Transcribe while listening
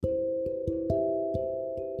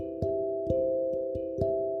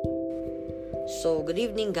So, good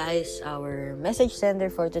evening guys. Our message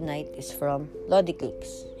sender for tonight is from Lodi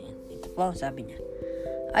Cakes. Ayan, ito po ang sabi niya.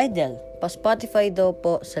 Idol, pa-Spotify daw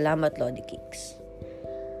po. Salamat Lodi Cakes.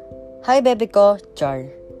 Hi baby ko, Char.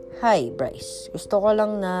 Hi Bryce. Gusto ko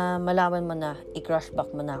lang na malaman mo na i-crush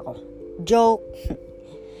back mo na ako. Joke!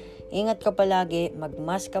 Ingat ka palagi,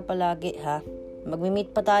 mag-mask ka palagi ha.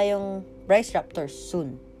 Magmi-meet pa tayong Bryce Raptors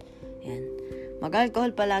soon. Ayan. Mag-alcohol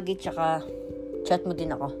palagi tsaka chat mo din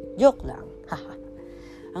ako. Joke lang.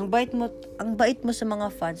 ang bait mo sa mga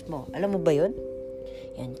fans mo. Alam mo ba 'yun?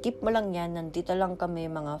 Yan, keep mo lang 'yan. Nandito lang kami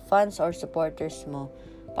mga fans or supporters mo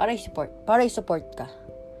para i-support ka.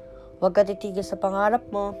 Huwag ka titigil sa pangarap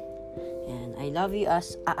mo. Yan, I love you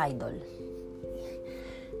as a idol.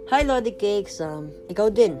 Hi Lodi Cakes. Ikaw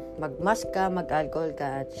din, mag-mask ka, mag-alcohol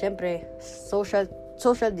ka, at syempre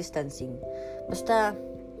social distancing. Basta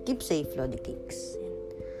keep safe Lodi Cakes.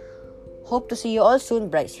 Hope to see you all soon,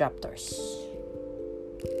 Bryce Raptors.